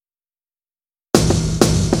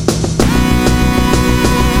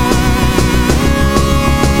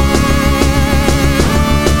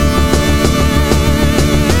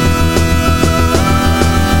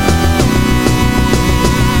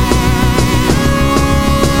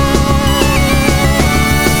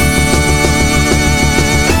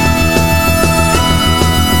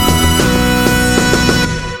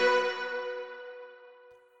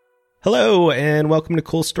Hello, and welcome to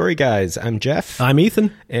Cool Story Guys. I'm Jeff. I'm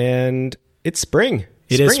Ethan. And it's spring.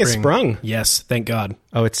 Spring is sprung. Yes, thank God.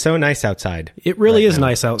 Oh, it's so nice outside. It really is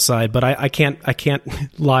nice outside, but I can't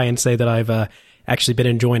lie and say that I've actually been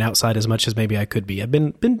enjoying outside as much as maybe I could be. I've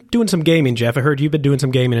been doing some gaming, Jeff. I heard you've been doing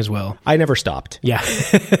some gaming as well. I never stopped. Yeah.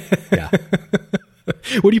 Yeah.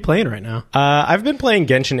 What are you playing right now? I've been playing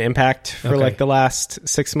Genshin Impact for like the last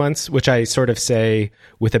 6 months, which I sort of say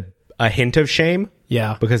with a hint of shame.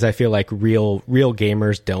 Yeah. Because I feel like real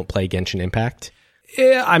gamers don't play Genshin Impact.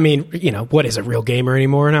 Yeah, I mean, what is a real gamer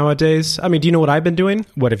anymore nowadays? I mean, do you know what I've been doing?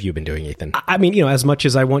 What have you been doing, Ethan? I mean, as much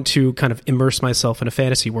as I want to kind of immerse myself in a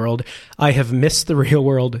fantasy world, I have missed the real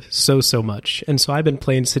world so much. And so I've been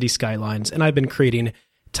playing City Skylines, and I've been creating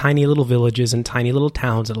tiny little villages and tiny little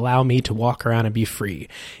towns that allow me to walk around and be free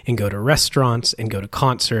and go to restaurants and go to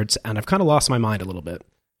concerts, and I've kind of lost my mind a little bit.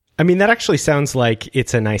 I mean, that actually sounds like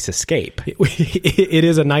it's a nice escape. It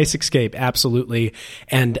is a nice escape, absolutely.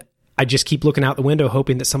 And I just keep looking out the window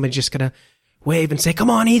hoping that somebody's just going to wave and say,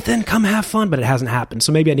 come on, Ethan, come have fun. But it hasn't happened.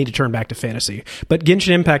 So maybe I need to turn back to fantasy. But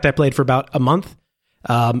Genshin Impact, I played for about a month,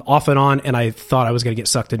 off and on, and I thought I was going to get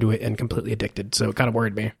sucked into it and completely addicted. So it kind of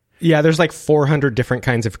worried me. Yeah, there's like 400 different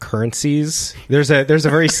kinds of currencies. There's a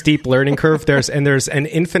very steep learning curve. There's an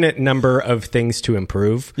infinite number of things to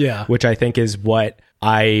improve. Yeah. Which I think is what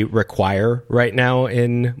I require right now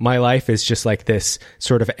in my life, is just like this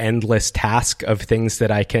sort of endless task of things that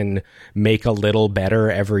I can make a little better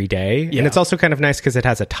every day. Yeah. And it's also kind of nice because it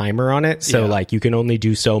has a timer on it. So like you can only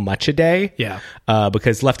do so much a day. Yeah.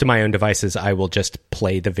 Because left to my own devices, I will just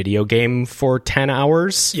play the video game for 10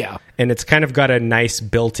 hours. Yeah. And it's kind of got a nice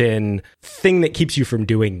built-in thing that keeps you from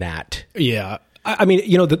doing that. Yeah. I mean,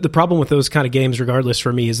 the problem with those kind of games, regardless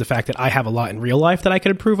for me, is the fact that I have a lot in real life that I can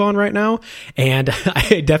improve on right now. And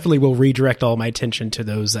I definitely will redirect all my attention to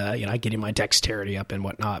those, getting my dexterity up and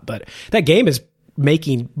whatnot. But that game is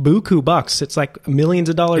making buku bucks. It's like millions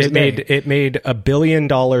of dollars a day. It made $1 billion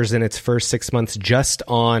in its first 6 months just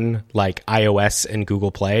on like iOS and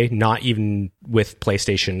Google Play, not even with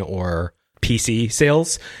PlayStation or PC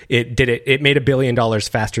sales. It made $1 billion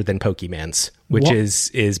faster than Pokemon's, which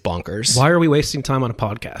is bonkers. Why are we wasting time on a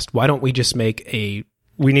podcast? Why don't we just make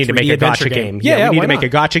we need to make a gacha game. Yeah, we need to make a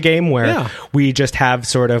gacha game where we just have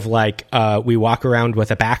sort of like we walk around with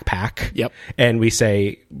a backpack. Yep. And we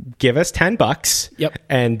say, give us $10. Yep.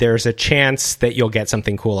 And there's a chance that you'll get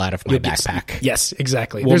something cool out of my backpack. Yes,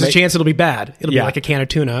 exactly. There's a chance it'll be bad. It'll be like a can of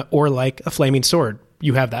tuna or like a flaming sword.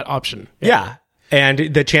 You have that option. Yeah.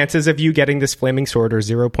 And the chances of you getting this flaming sword are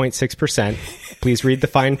 0.6%. Please read the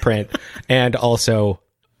fine print. And also,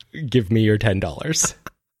 give me your $10.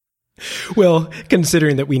 Well,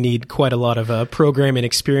 considering that we need quite a lot of programming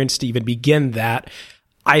experience to even begin that,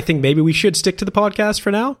 I think maybe we should stick to the podcast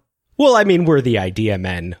for now. Well, I mean, we're the idea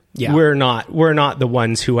men. Yeah. We're not the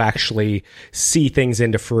ones who actually see things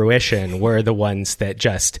into fruition. We're the ones that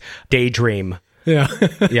just daydream. Yeah.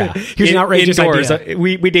 Yeah. Here's an outrageous idea.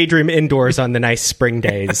 We daydream indoors on the nice spring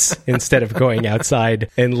days instead of going outside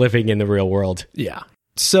and living in the real world. Yeah.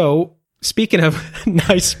 So, speaking of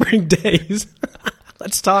nice spring days,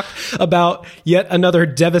 let's talk about yet another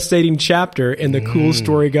devastating chapter in the Cool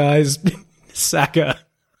Story Guys saga.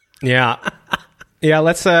 Yeah. Yeah,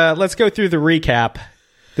 let's go through the recap.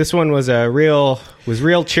 This one was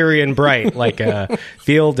real cheery and bright, like a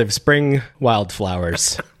field of spring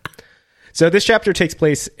wildflowers. So this chapter takes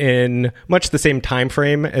place in much the same time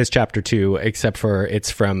frame as chapter 2, except for it's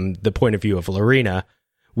from the point of view of Lorena.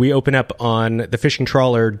 We open up on the fishing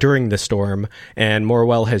trawler during the storm, and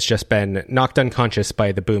Morwell has just been knocked unconscious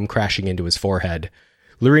by the boom crashing into his forehead.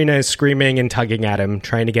 Lorena is screaming and tugging at him,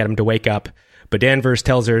 trying to get him to wake up, but Danvers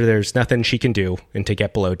tells her there's nothing she can do and to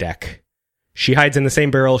get below deck. She hides in the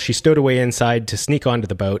same barrel she stowed away inside to sneak onto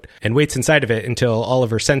the boat, and waits inside of it until all of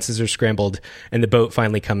her senses are scrambled and the boat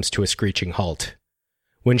finally comes to a screeching halt.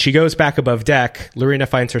 When she goes back above deck, Lorena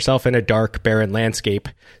finds herself in a dark, barren landscape,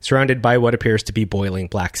 surrounded by what appears to be boiling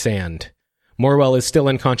black sand. Morwell is still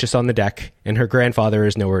unconscious on the deck, and her grandfather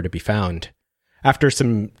is nowhere to be found. After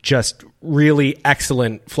some just really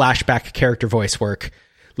excellent flashback character voice work,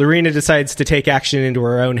 Lorena decides to take action into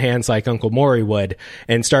her own hands like Uncle Maury would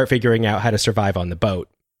and start figuring out how to survive on the boat.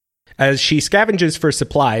 As she scavenges for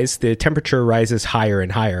supplies, the temperature rises higher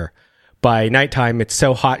and higher. By nighttime, it's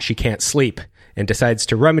so hot she can't sleep and decides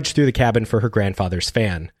to rummage through the cabin for her grandfather's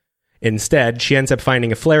fan. Instead, she ends up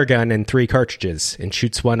finding a flare gun and 3 cartridges and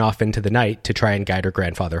shoots one off into the night to try and guide her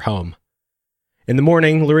grandfather home. In the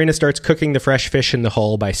morning, Lorena starts cooking the fresh fish in the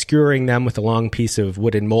hull by skewering them with a long piece of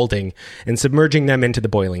wooden molding and submerging them into the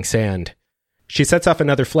boiling sand. She sets off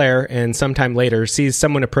another flare and sometime later sees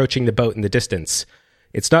someone approaching the boat in the distance.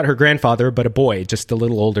 It's not her grandfather, but a boy, just a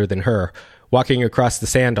little older than her, walking across the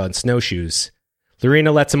sand on snowshoes.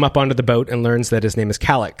 Lorena lets him up onto the boat and learns that his name is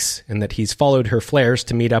Calix, and that he's followed her flares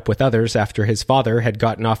to meet up with others after his father had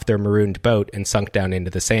gotten off their marooned boat and sunk down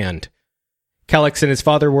into the sand. Calix and his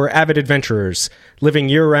father were avid adventurers, living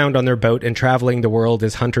year-round on their boat and traveling the world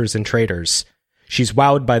as hunters and traders. She's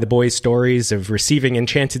wowed by the boy's stories of receiving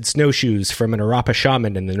enchanted snowshoes from an Arapa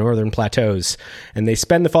shaman in the northern plateaus, and they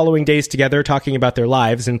spend the following days together talking about their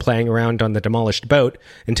lives and playing around on the demolished boat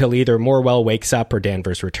until either Morwell wakes up or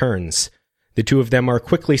Danvers returns. The two of them are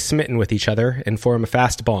quickly smitten with each other and form a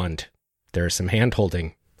fast bond. There is some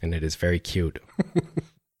hand-holding, and it is very cute.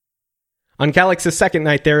 On Calix's second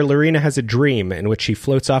night there, Lorena has a dream in which she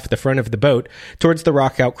floats off the front of the boat towards the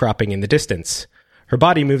rock outcropping in the distance. Her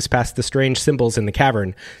body moves past the strange symbols in the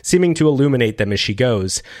cavern, seeming to illuminate them as she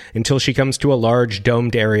goes, until she comes to a large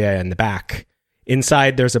domed area in the back.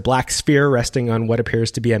 Inside, there's a black sphere resting on what appears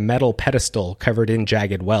to be a metal pedestal covered in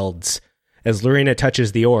jagged welds. As Lorena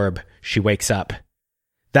touches the orb, she wakes up.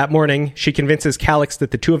 That morning, she convinces Calix that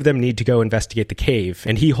the two of them need to go investigate the cave,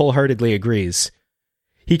 and he wholeheartedly agrees.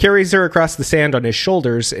 He carries her across the sand on his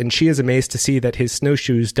shoulders, and she is amazed to see that his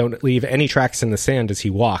snowshoes don't leave any tracks in the sand as he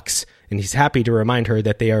walks, and he's happy to remind her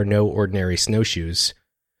that they are no ordinary snowshoes.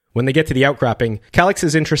 When they get to the outcropping, Calix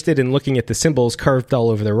is interested in looking at the symbols carved all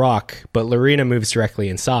over the rock, but Lorena moves directly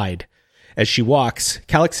inside. As she walks,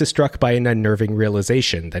 Calix is struck by an unnerving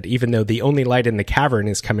realization that even though the only light in the cavern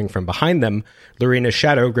is coming from behind them, Lorena's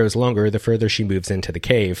shadow grows longer the further she moves into the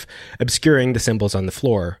cave, obscuring the symbols on the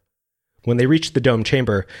floor. When they reach the dome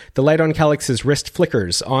chamber, the light on Calix's wrist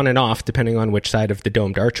flickers on and off depending on which side of the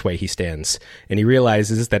domed archway he stands, and he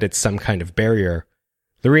realizes that it's some kind of barrier.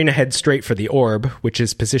 Lorena heads straight for the orb, which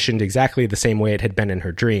is positioned exactly the same way it had been in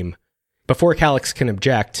her dream. Before Calix can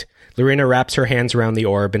object, Lorena wraps her hands around the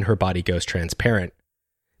orb and her body goes transparent.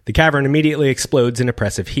 The cavern immediately explodes in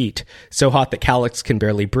oppressive heat, so hot that Calix can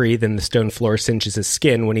barely breathe and the stone floor singes his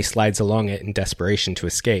skin when he slides along it in desperation to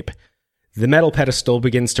escape. The metal pedestal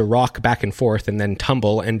begins to rock back and forth and then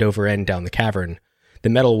tumble end over end down the cavern, the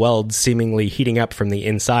metal welds seemingly heating up from the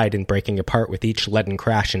inside and breaking apart with each leaden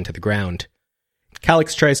crash into the ground.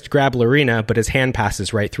 Calix tries to grab Lorena, but his hand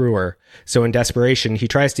passes right through her, so in desperation he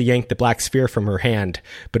tries to yank the black sphere from her hand,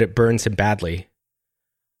 but it burns him badly.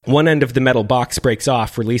 One end of the metal box breaks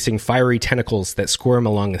off, releasing fiery tentacles that squirm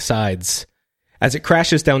along the sides. As it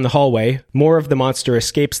crashes down the hallway, more of the monster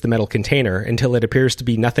escapes the metal container until it appears to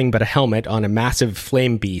be nothing but a helmet on a massive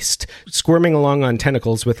flame beast, squirming along on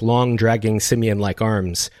tentacles with long, dragging simian-like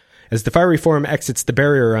arms. As the fiery form exits the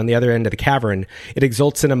barrier on the other end of the cavern, it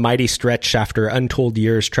exults in a mighty stretch after untold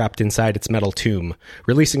years trapped inside its metal tomb,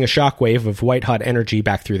 releasing a shockwave of white-hot energy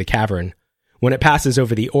back through the cavern. When it passes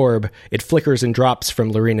over the orb, it flickers and drops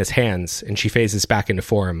from Lorena's hands, and she phases back into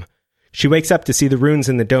form. She wakes up to see the runes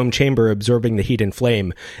in the dome chamber absorbing the heat and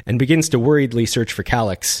flame, and begins to worriedly search for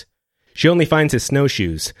Calix. She only finds his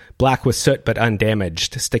snowshoes, black with soot but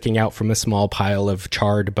undamaged, sticking out from a small pile of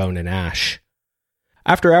charred bone and ash.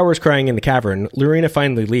 After hours crying in the cavern, Lorena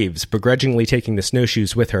finally leaves, begrudgingly taking the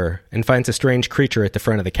snowshoes with her, and finds a strange creature at the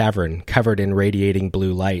front of the cavern, covered in radiating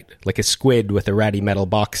blue light, like a squid with a ratty metal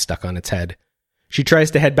box stuck on its head. She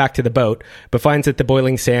tries to head back to the boat, but finds that the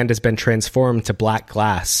boiling sand has been transformed to black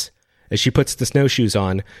glass. As she puts the snowshoes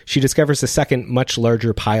on, she discovers a second, much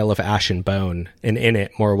larger pile of ash and bone, and in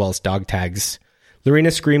it, Morwell's dog tags.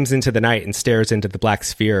 Lorena screams into the night and stares into the black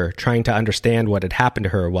sphere, trying to understand what had happened to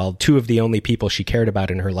her while two of the only people she cared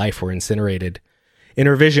about in her life were incinerated. In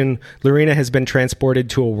her vision, Lorena has been transported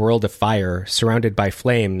to a world of fire, surrounded by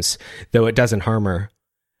flames, though it doesn't harm her.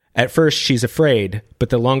 At first, she's afraid, but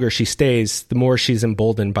the longer she stays, the more she's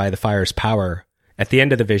emboldened by the fire's power. At the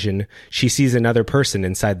end of the vision, she sees another person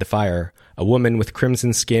inside the fire, a woman with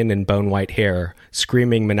crimson skin and bone-white hair,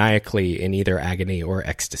 screaming maniacally in either agony or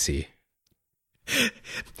ecstasy.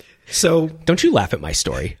 So, don't you laugh at my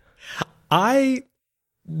story. The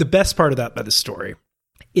best part about this story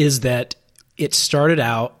is that it started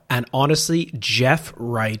out, and honestly, Jeff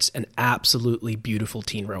writes an absolutely beautiful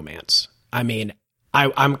teen romance. I mean,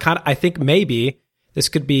 I think maybe this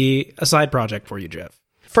could be a side project for you, Jeff.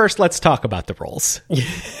 First, let's talk about the roles.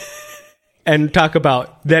 And talk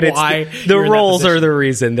about that why the roles are the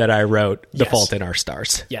reason that I wrote The Fault in Our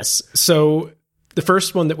Stars. Yes. So the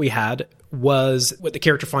first one that we had was what the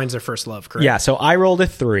character finds their first love, correct? Yeah, so I rolled a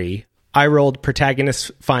 3. I rolled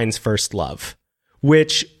protagonist finds first love,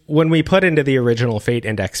 which when we put into the original Fate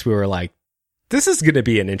Index, we were like, this is going to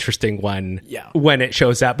be an interesting one Yeah. when it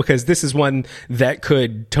shows up, because this is one that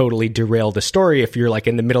could totally derail the story if you're like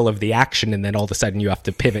in the middle of the action and then all of a sudden you have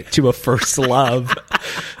to pivot to a first love.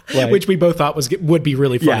 Like, Which we both thought would be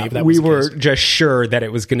really funny. yeah, if that we was the were case. just sure that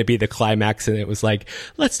it was going to be the climax, and it was like,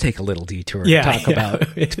 let's take a little detour and talk about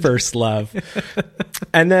first love.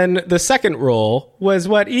 And then the second roll was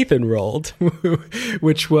what Ethan rolled.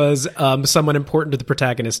 which was someone important to the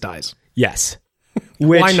protagonist dies. Yes.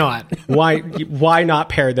 Why not? why not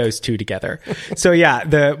pair those two together? So yeah,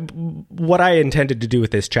 what I intended to do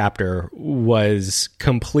with this chapter was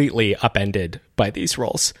completely upended by these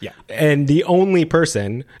roles. Yeah. And the only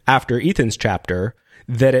person after Ethan's chapter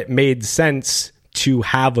that it made sense to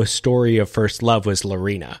have a story of first love was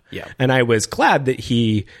Lorena. Yeah. And I was glad that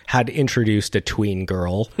he had introduced a tween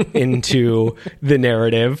girl into the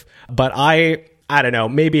narrative. But I don't know,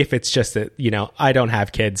 maybe if it's just that, I don't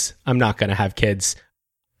have kids. I'm not going to have kids.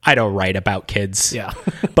 I don't write about kids. Yeah.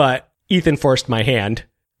 But Ethan forced my hand.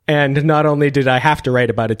 And not only did I have to write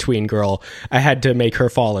about a tween girl, I had to make her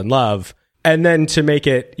fall in love. And then to make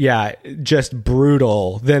it, just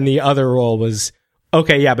brutal, then the other role was,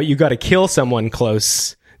 okay, yeah, but you got to kill someone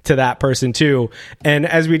close to that person too. And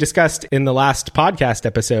as we discussed in the last podcast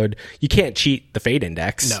episode, you can't cheat the fate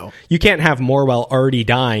index. No. You can't have Morwell already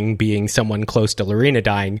dying being someone close to Lorena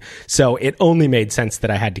dying. So it only made sense that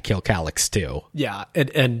I had to kill Calix too. Yeah,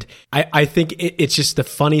 and I think it's just the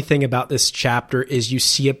funny thing about this chapter is you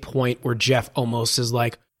see a point where Jeff almost is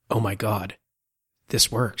like, oh my God,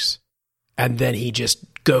 this works. And then he just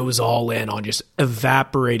goes all in on just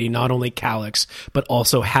evaporating not only Calix, but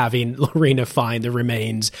also having Lorena find the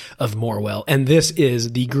remains of Morwell. And this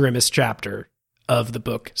is the grimmest chapter of the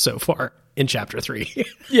book so far in chapter 3.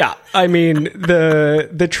 Yeah, I mean,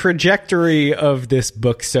 the trajectory of this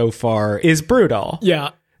book so far is brutal.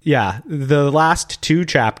 Yeah. Yeah, the last two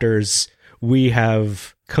chapters, we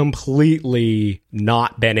have completely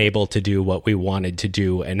not been able to do what we wanted to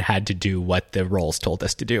do and had to do what the roles told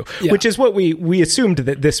us to do, which is what we assumed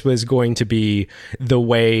that this was going to be the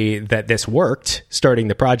way that this worked starting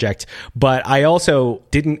the project. But I also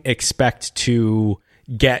didn't expect to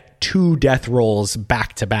get 2 death rolls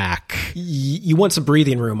back to back. You want some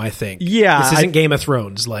breathing room, I think. Yeah. This isn't Game of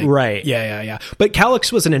Thrones. Right. Yeah. But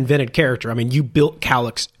Calix was an invented character. I mean, you built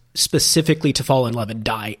Calix specifically to fall in love and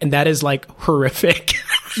die, and that is horrific.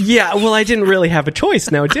 Yeah, well, I didn't really have a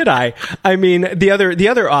choice now, did I? I mean, the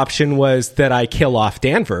other option was that I kill off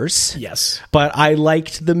Danvers. Yes. But I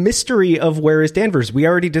liked the mystery of where is Danvers. We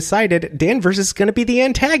already decided Danvers is going to be the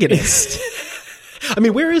antagonist. I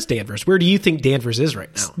mean, where is Danvers? Where do you think Danvers is right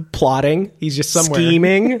now? Plotting. He's just somewhere.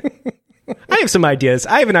 Scheming. I have some ideas.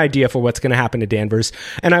 I have an idea for what's going to happen to Danvers.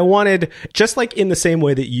 And I wanted, just like in the same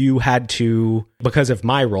way that you had to, because of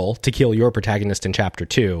my role, to kill your protagonist in chapter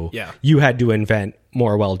 2, you had to invent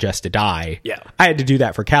Morwell just to die. Yeah. I had to do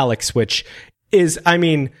that for Calix, which is, I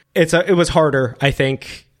mean, it was harder, I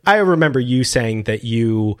think. I remember you saying that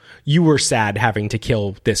you were sad having to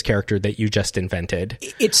kill this character that you just invented.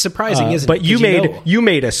 It's surprising, isn't but it? But you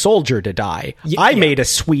made a soldier to die. I made a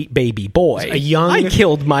sweet baby boy. I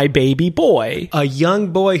killed my baby boy. A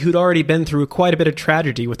young boy who'd already been through quite a bit of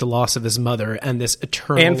tragedy with the loss of his mother and this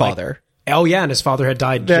eternal and father. Oh yeah, and his father had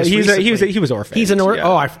died. Just recently. He was orphaned. He's an orphan.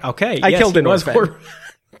 Yeah. Oh, okay. I killed an orphan.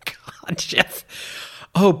 God, Jeff.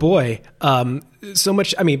 Oh boy. So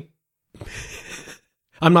much. I mean.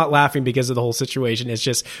 I'm not laughing because of the whole situation. It's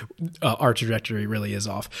just our trajectory really is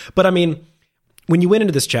off. But I mean, when you went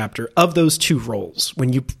into this chapter, of those 2 roles,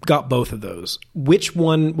 when you got both of those, which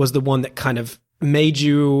one was the one that kind of made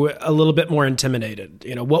you a little bit more intimidated?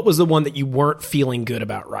 What was the one that you weren't feeling good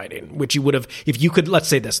about writing? Which you would have, if you could, let's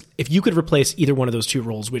say this, if you could replace either one of those 2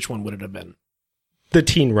 roles, which one would it have been? The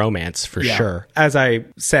teen romance, for sure. As I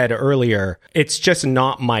said earlier, it's just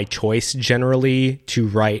not my choice generally to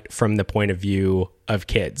write from the point of view of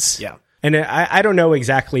kids. Yeah. And I don't know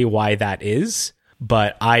exactly why that is,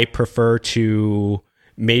 but I prefer to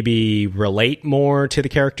maybe relate more to the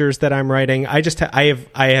characters that I'm writing. I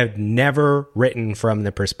have never written from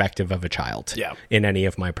the perspective of a child in any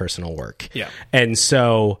of my personal work. Yeah. And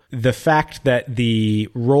so the fact that the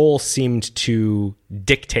role seemed to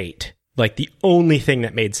dictate, like, the only thing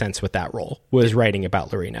that made sense with that role was writing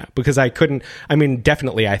about Lorena, because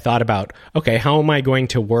definitely I thought about, okay, how am I going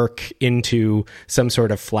to work into some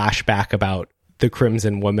sort of flashback about the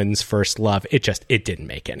Crimson Woman's first love? It didn't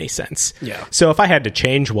make any sense. Yeah. So if I had to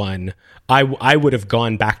change one, I would have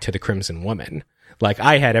gone back to the Crimson Woman. Like,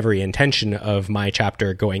 I had every intention of my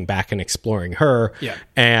chapter going back and exploring her. Yeah.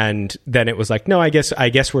 And then it was like, no, I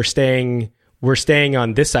guess we're staying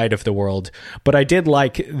on this side of the world. But I did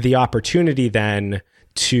like the opportunity then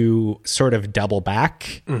to sort of double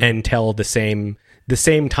back and tell the same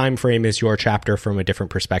time frame as your chapter from a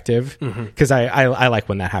different perspective, because I like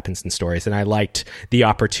when that happens in stories, and I liked the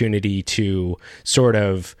opportunity to sort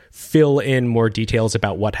of fill in more details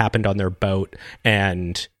about what happened on their boat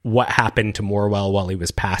and what happened to Morwell while he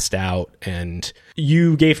was passed out. And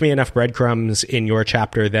you gave me enough breadcrumbs in your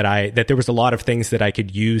chapter that there was a lot of things that I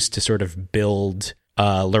could use to sort of build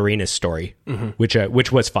Lorena's story,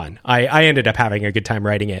 which was fun. I ended up having a good time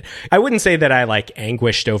writing it. I wouldn't say that I like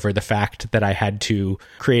anguished over the fact that I had to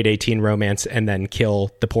create a teen romance and then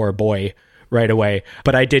kill the poor boy right away,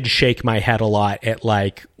 but I did shake my head a lot at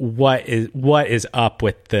like what is up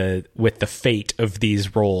with the fate of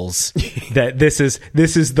these roles. That this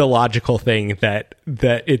is the logical thing that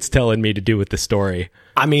it's telling me to do with the story.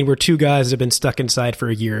 I mean, we're two guys that have been stuck inside for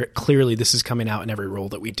a year. Clearly, this is coming out in every role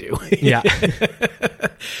that we do. Yeah.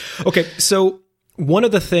 Okay, so one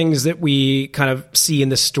of the things that we kind of see in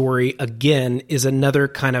this story, again, is another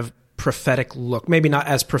kind of prophetic look. Maybe not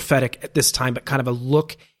as prophetic at this time, but kind of a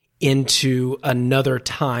look into another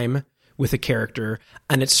time with a character,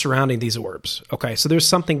 and it's surrounding these orbs. Okay, so there's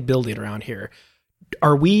something building around here.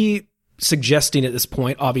 Are we suggesting at this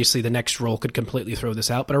point, obviously the next role could completely throw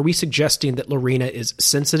this out, but are we suggesting that Lorena is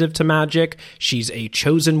sensitive to magic? She's a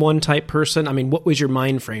chosen one type person? I mean, what was your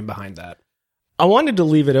mind frame behind that? I wanted to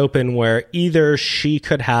leave it open where either she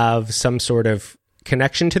could have some sort of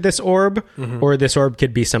connection to this orb, or this orb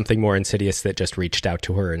could be something more insidious that just reached out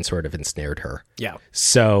to her and sort of ensnared her. Yeah.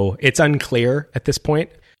 So it's unclear at this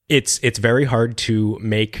point. It's very hard to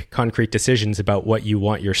make concrete decisions about what you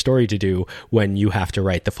want your story to do when you have to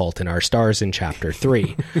write The Fault in Our Stars in chapter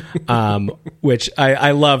 3, which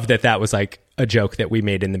I love that was like a joke that we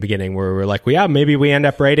made in the beginning where we were like, well, yeah, maybe we end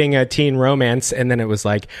up writing a teen romance. And then it was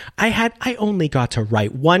like, I only got to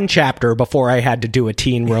write one chapter before I had to do a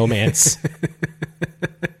teen romance.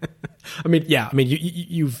 I mean, yeah, I mean,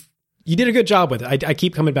 you did a good job with it. I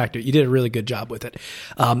keep coming back to it. You did a really good job with it.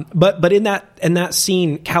 But in that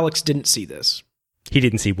scene, Calix didn't see this. He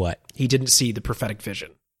didn't see what? He didn't see the prophetic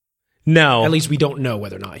vision. No. At least we don't know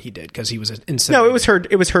whether or not he did, because he was incinerated. No,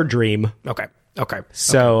 it was her dream. Okay.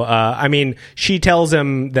 So, I mean, she tells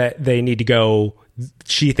him that they need to go.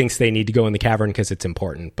 She thinks they need to go in the cavern because it's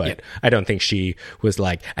important, but I don't think she was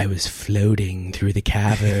like, I was floating through the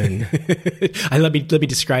cavern. Let me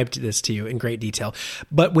describe this to you in great detail.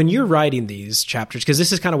 But when you're writing these chapters, because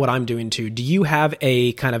this is kind of what I'm doing too, do you have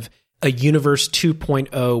a kind of a universe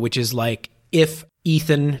 2.0, which is like, if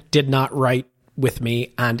Ethan did not write with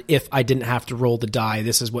me, and if I didn't have to roll the die,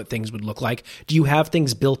 this is what things would look like? Do you have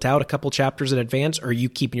things built out a couple chapters in advance, or are you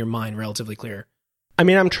keeping your mind relatively clear? I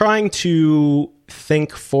mean, I'm trying to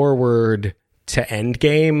think forward to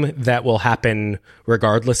Endgame that will happen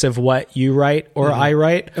regardless of what you write or I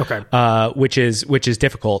write. Okay. Which is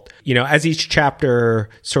difficult. You know, as each chapter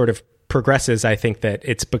sort of progresses, I think that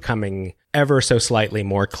it's becoming ever so slightly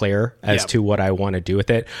more clear as to what I want to do with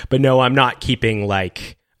it. But no, I'm not keeping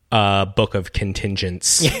like a book of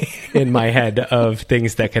contingents in my head of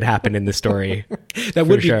things that could happen in the story. That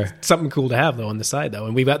would be something cool to have, though, on the side, though.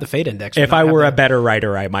 And we've got the Fate Index. If I were a better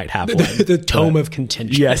writer, I might have one. The Tome of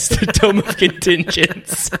Contingents. Yes, the Tome of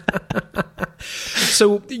Contingents.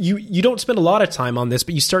 So you don't spend a lot of time on this,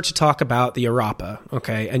 but you start to talk about the Arapa,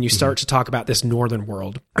 okay? And you start to talk about this northern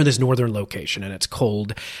world, or this northern location, and it's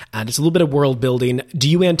cold, and it's a little bit of world building. Do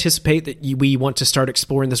you anticipate that we want to start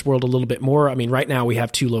exploring this world a little bit more? I mean, right now we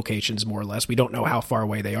have two locations, more or less. We don't know how far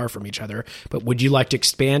away they are from each other, but would you like to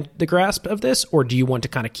expand the grasp of this, or do you want to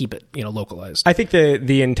kind of keep it, localized? I think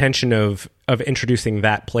the intention of introducing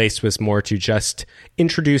that place was more to just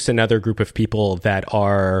introduce another group of people that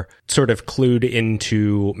are sort of clued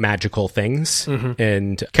into magical things,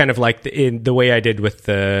 and kind of like in the way I did with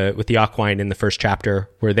the Aquine in the first chapter,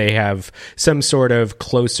 where they have some sort of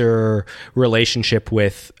closer relationship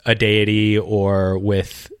with a deity or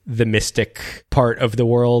with the mystic part of the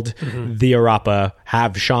world. The Arapa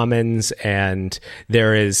have shamans, and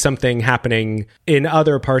there is something happening in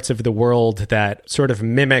other parts of the world that sort of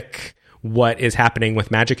mimic what is happening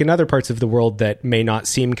with magic in other parts of the world that may not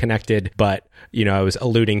seem connected. But, I was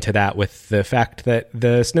alluding to that with the fact that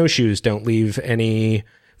the snowshoes don't leave any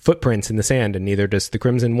footprints in the sand, and neither does the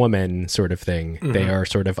Crimson Woman sort of thing. They are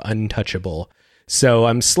sort of untouchable. So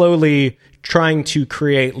I'm slowly trying to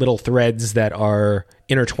create little threads that are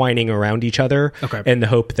intertwining around each other, in the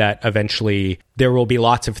hope that eventually there will be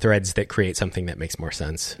lots of threads that create something that makes more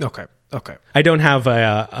sense. Okay. I don't have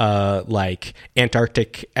a like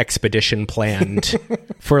Antarctic expedition planned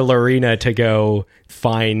for Lorena to go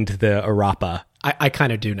find the Arapa. I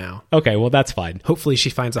kind of do now. Okay, well, that's fine. Hopefully she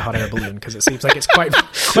finds a hot air balloon because it seems like it's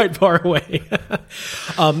quite far away.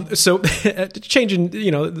 So changing,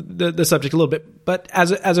 the subject a little bit, but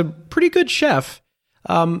as a pretty good chef,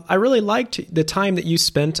 I really liked the time that you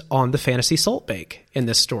spent on the fantasy salt bake in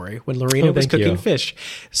this story when Lorena was cooking fish.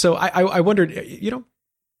 So I wondered,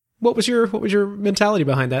 what was your mentality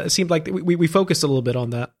behind that? It seemed like we focused a little bit on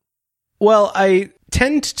that. Well, I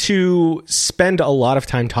tend to spend a lot of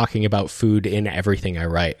time talking about food in everything I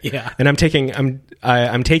write. Yeah. And I'm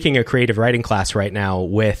taking a creative writing class right now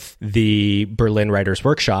with the Berlin Writers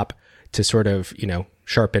Workshop to sort of,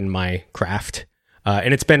 sharpen my craft.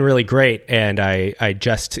 And it's been really great. And I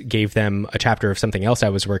just gave them a chapter of something else I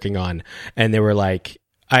was working on. And they were like,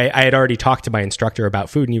 I had already talked to my instructor about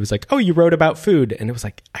food, and he was like, "Oh, you wrote about food." And it was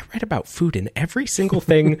like, I write about food in every single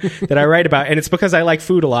thing that I write about. And it's because I like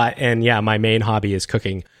food a lot. And yeah, my main hobby is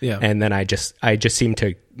cooking. Yeah. And then I just seem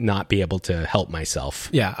to not be able to help myself.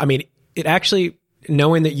 Yeah. I mean, it actually,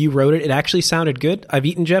 knowing that you wrote it actually sounded good. I've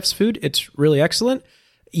eaten Jeff's food. It's really excellent.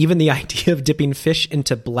 Even the idea of dipping fish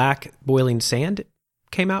into black boiling sand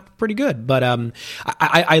came out pretty good. But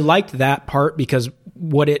I liked that part because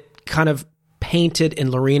what it kind of painted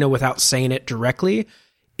in Lorena without saying it directly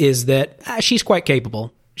is that she's quite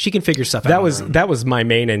capable. She can figure stuff out. That was my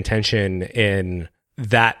main intention in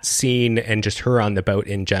that scene, and just her on the boat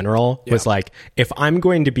in general was like, if I'm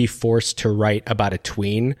going to be forced to write about a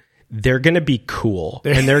tween, they're going to be cool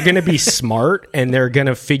and they're going to be smart and they're going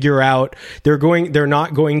to figure out they're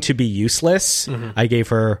not going to be useless. Mm-hmm. I gave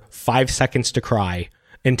her 5 seconds to cry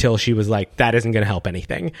until she was like, that isn't going to help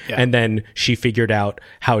anything. Yeah. And then she figured out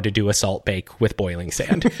how to do a salt bake with boiling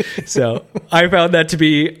sand. So I found that to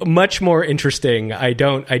be much more interesting. I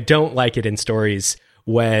don't like it in stories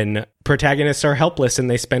when protagonists are helpless and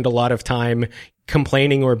they spend a lot of time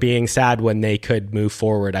complaining or being sad when they could move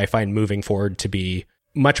forward. I find moving forward to be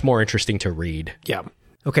much more interesting to read. Yeah.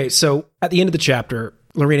 Okay. So at the end of the chapter,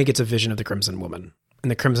 Lorena gets a vision of the Crimson Woman,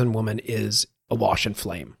 and the Crimson Woman is awash in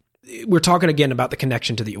flame. We're talking again about the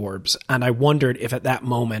connection to the orbs, and I wondered if at that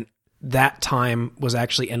moment, that time was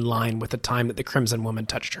actually in line with the time that the Crimson Woman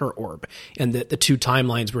touched her orb, and that the two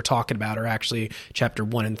timelines we're talking about are actually chapter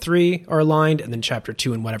 1 and 3 are aligned, and then chapter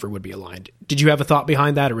 2 and whatever would be aligned. Did you have a thought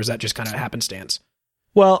behind that, or was that just kind of happenstance?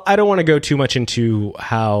 Well, I don't want to go too much into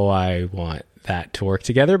how I want that to work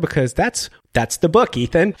together because that's the book,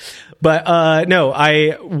 Ethan. But no,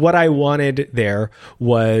 what I wanted there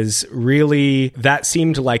was really, that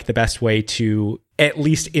seemed like the best way to at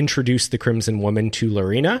least introduce the Crimson Woman to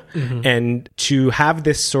Lorena, mm-hmm. and to have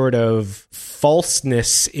this sort of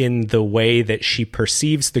falseness in the way that she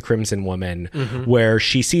perceives the Crimson Woman, mm-hmm. where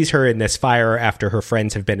she sees her in this fire after her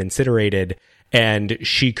friends have been incinerated, and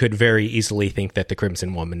she could very easily think that the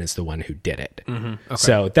Crimson Woman is the one who did it. Mm-hmm. Okay.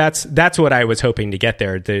 So that's what I was hoping to get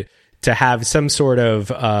there, to have some sort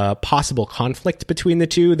of possible conflict between the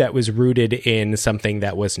two that was rooted in something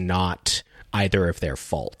that was not either of their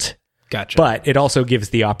fault. Gotcha. But it also gives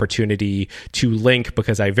the opportunity to link,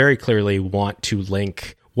 because I very clearly want to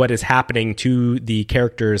link what is happening to the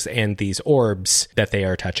characters and these orbs that they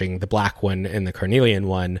are touching, the black one and the carnelian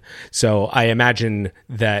one. So I imagine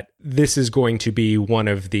that this is going to be one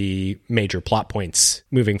of the major plot points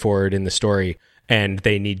moving forward in the story, and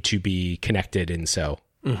they need to be connected. And so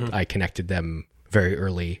mm-hmm. I connected them very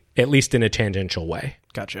early, at least in a tangential way.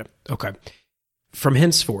 Gotcha. Okay. From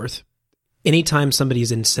henceforth, anytime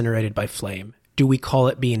somebody's incinerated by flame, do we call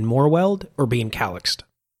it being Morwelled or being calyxed?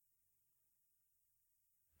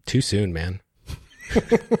 Too soon, man.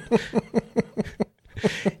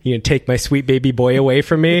 You gonna take my sweet baby boy away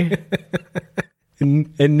from me and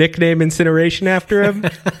nickname incineration after him?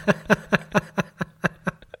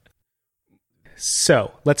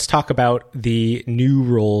 So let's talk about the new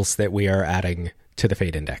rules that we are adding to the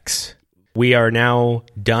Fate Index. We are now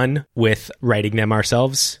done with writing them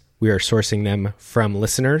ourselves. We are sourcing them from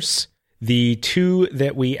listeners. The two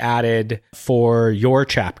that we added for your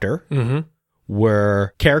chapter mm-hmm.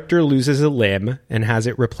 were character loses a limb and has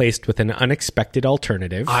it replaced with an unexpected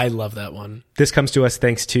alternative. I love that one. This comes to us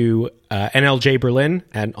thanks to NLJ Berlin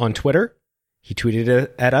on Twitter. He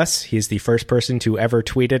tweeted at us. He's the first person to ever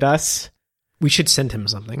tweet at us. We should send him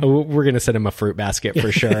something. We're going to send him a fruit basket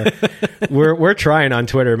for sure. We're trying on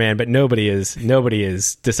Twitter, man, but nobody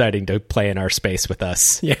is deciding to play in our space with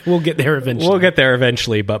us. Yeah, we'll get there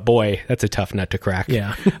eventually. But boy, that's a tough nut to crack.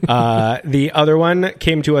 Yeah. The other one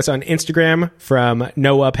came to us on Instagram from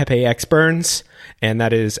Noah Pepe X Burns, and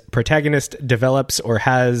that is protagonist develops or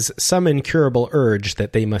has some incurable urge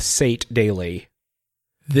that they must sate daily.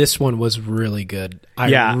 This one was really good.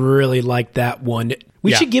 I really liked that one.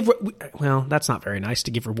 We Yeah. should give, well, that's not very nice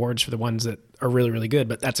to give rewards for the ones that are really, really good,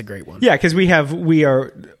 but that's a great one. Yeah, because we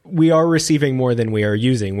are receiving more than we are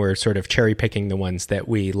using. We're sort of cherry picking the ones that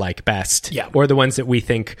we like best, Yeah. or the ones that we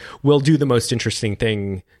think will do the most interesting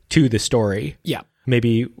thing to the story. Yeah.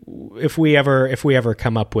 Maybe if we ever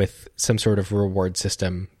come up with some sort of reward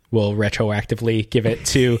system, we'll retroactively give it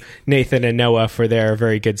to Nathan and Noah for their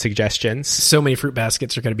very good suggestions. So many fruit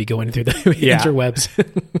baskets are going to be going through the interwebs.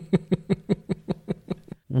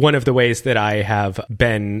 One of the ways that I have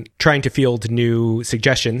been trying to field new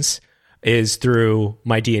suggestions is through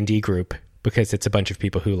my D&D group, because it's a bunch of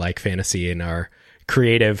people who like fantasy and are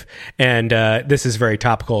creative. And this is very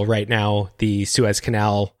topical right now. The Suez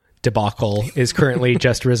Canal debacle is currently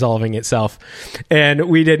just resolving itself. And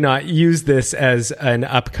we did not use this as an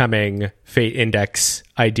upcoming Fate Index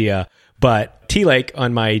idea, but T-Lake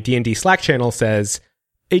on my D&D Slack channel says,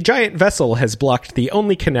 a giant vessel has blocked the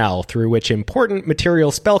only canal through which important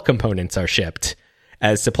material spell components are shipped.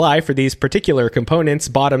 As supply for these particular components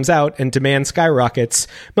bottoms out and demand skyrockets,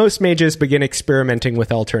 most mages begin experimenting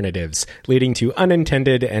with alternatives, leading to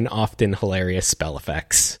unintended and often hilarious spell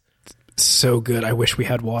effects. So good. I wish we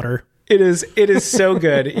had water. It is so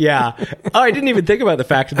good. Yeah. Oh, I didn't even think about the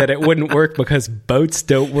fact that it wouldn't work because boats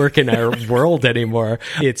don't work in our world anymore.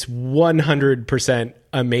 It's 100%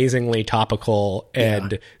 amazingly topical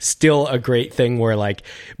and still a great thing where, like,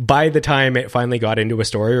 by the time it finally got into a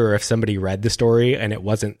story, or if somebody read the story and it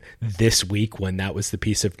wasn't this week when that was the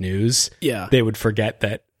piece of news, they would forget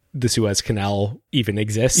that the Suez Canal even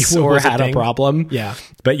exists or had a problem. Yeah.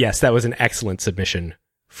 But yes, that was an excellent submission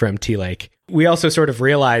from T-Lake. We also sort of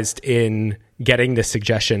realized in getting this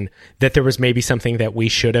suggestion that there was maybe something that we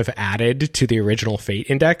should have added to the original Fate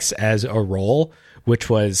Index as a role, which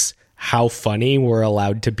was how funny we're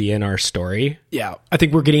allowed to be in our story. Yeah. I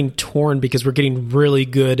think we're getting torn because we're getting really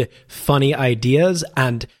good, funny ideas.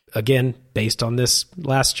 And again, based on this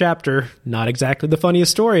last chapter, not exactly the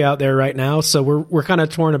funniest story out there right now. So we're kind of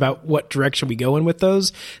torn about what direction we go in with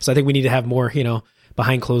those. So I think we need to have more,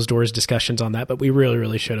 behind closed doors discussions on that, but we really,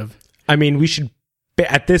 really should have. I mean, we should,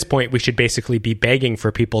 at this point, we should basically be begging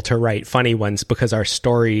for people to write funny ones because our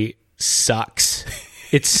story sucks.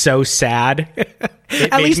 It's so sad.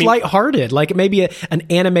 At least lighthearted, like maybe an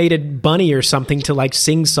animated bunny or something to like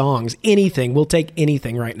sing songs. Anything. We'll take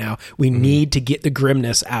anything right now. We need to get the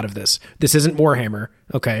grimness out of this. This isn't Warhammer.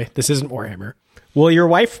 Okay. This isn't Warhammer. Well, your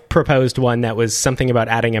wife proposed one that was something about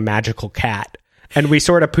adding a magical cat. And we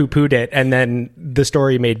sort of poo-pooed it, and then the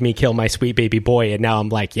story made me kill my sweet baby boy, and now I'm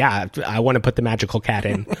like, yeah, I want to put the magical cat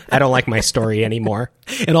in. I don't like my story anymore.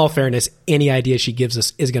 In all fairness, any idea she gives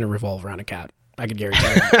us is going to revolve around a cat. I can guarantee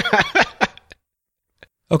that.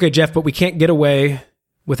 Okay, Jeff, but we can't get away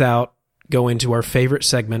without going to our favorite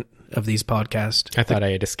segment of these podcasts. I thought I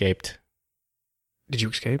had escaped. Did you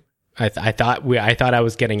escape? I thought I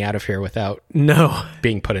was getting out of here without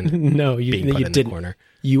being put in. No, you didn't. The corner.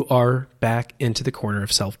 You are back into the corner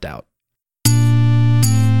of self-doubt.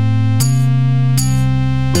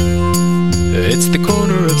 It's the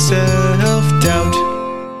corner of self-doubt.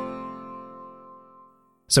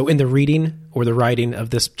 So in the reading or the writing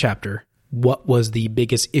of this chapter, what was the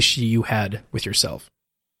biggest issue you had with yourself?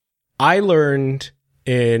 I learned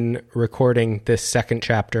in recording this second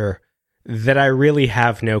chapter that I really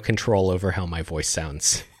have no control over how my voice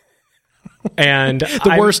sounds. And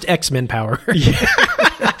the worst X-Men power.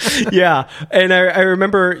 Yeah. And I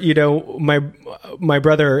remember, my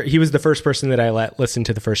brother, he was the first person that I let listen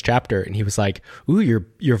to the first chapter, and he was like, ooh,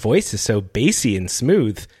 your voice is so bassy and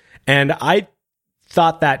smooth. And I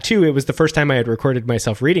thought that too. It was the first time I had recorded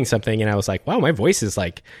myself reading something, and I was like, wow, my voice is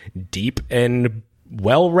like deep and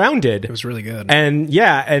well-rounded. It was really good. And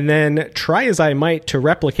yeah, and then try as I might to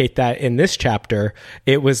replicate that in this chapter,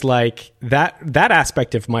 it was like that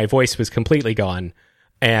aspect of my voice was completely gone,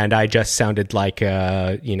 and I just sounded like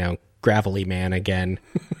a, gravelly man again.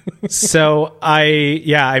 So I've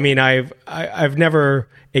never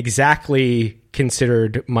exactly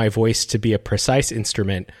considered my voice to be a precise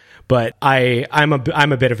instrument, but I'm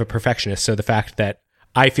a bit of a perfectionist, so the fact that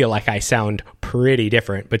I feel like I sound pretty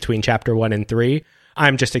different between chapter 1 and 3.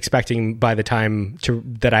 I'm just expecting by the time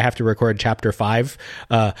that I have to record chapter 5,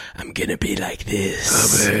 I'm gonna be like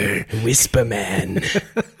this, Whisper Man.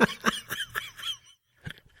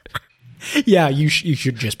 Yeah, you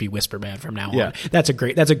should just be Whisper Man from now on. That's a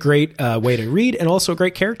great way to read, and also a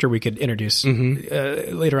great character we could introduce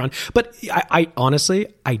later on. But I honestly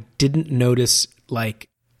didn't notice like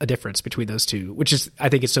a difference between those two, which is, I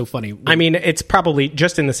think it's so funny. I mean, it's probably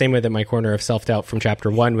just in the same way that my corner of self-doubt from chapter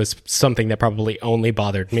 1 was something that probably only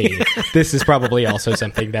bothered me. This is probably also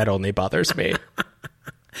something that only bothers me.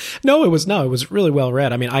 No, it was really well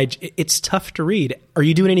read. I mean, it's tough to read. Are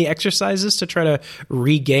you doing any exercises to try to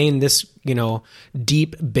regain this,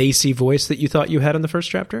 deep, bassy voice that you thought you had in the first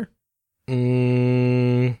chapter?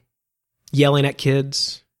 Yelling at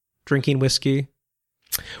kids, drinking whiskey.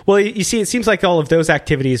 Well, you see, it seems like all of those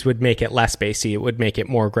activities would make it less bassy. It would make it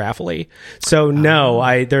more gravelly. So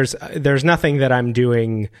no, there's nothing that I'm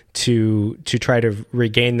doing to try to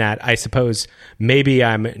regain that. I suppose maybe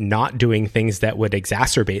I'm not doing things that would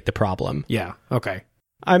exacerbate the problem. Yeah. Okay.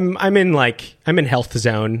 I'm in health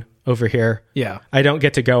zone over here. Yeah. I don't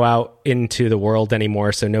get to go out into the world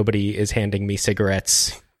anymore, so nobody is handing me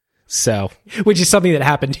cigarettes. So, which is something that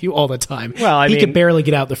happened to you all the time. Well, he could barely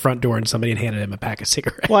get out the front door and somebody handed him a pack of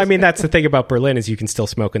cigarettes. Well, I mean, that's the thing about Berlin is you can still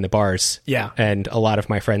smoke in the bars. Yeah. And a lot of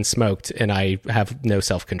my friends smoked and I have no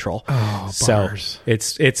self-control. Oh, bars. So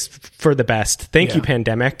it's for the best. Thank you,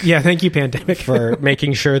 pandemic. Yeah. Thank you, pandemic. For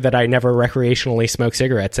making sure that I never recreationally smoke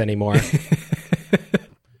cigarettes anymore.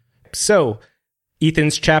 So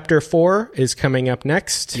Ethan's chapter 4 is coming up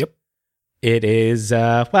next. Yep. It is,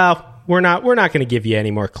 we're not going to give you any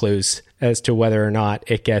more clues as to whether or not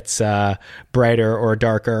it gets brighter or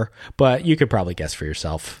darker, but you could probably guess for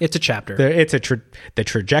yourself. It's a chapter. The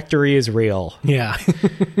trajectory is real. Yeah.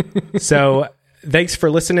 So thanks for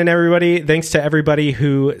listening, everybody. Thanks to everybody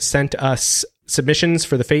who sent us submissions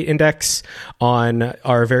for the Fate Index on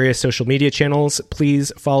our various social media channels.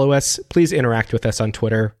 Please follow us. Please interact with us on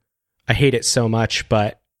Twitter. I hate it so much,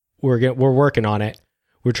 but we're working on it.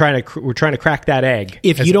 We're trying to crack that egg.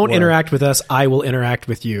 If you don't interact with us, I will interact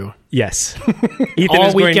with you. Yes.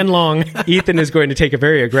 All weekend long. Ethan is going to take a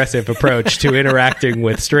very aggressive approach to interacting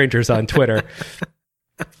with strangers on Twitter.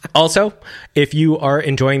 Also, if you are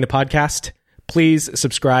enjoying the podcast, please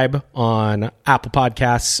subscribe on Apple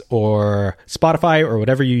Podcasts or Spotify or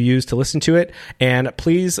whatever you use to listen to it. And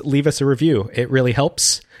please leave us a review. It really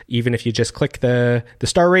helps. Even if you just click the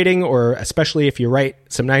star rating, or especially if you write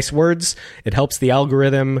some nice words, it helps the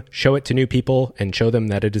algorithm show it to new people and show them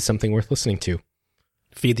that it is something worth listening to.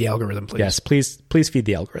 Feed the algorithm, please. Yes, please feed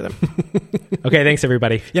the algorithm. Okay, thanks,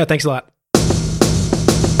 everybody. Yeah, thanks a lot.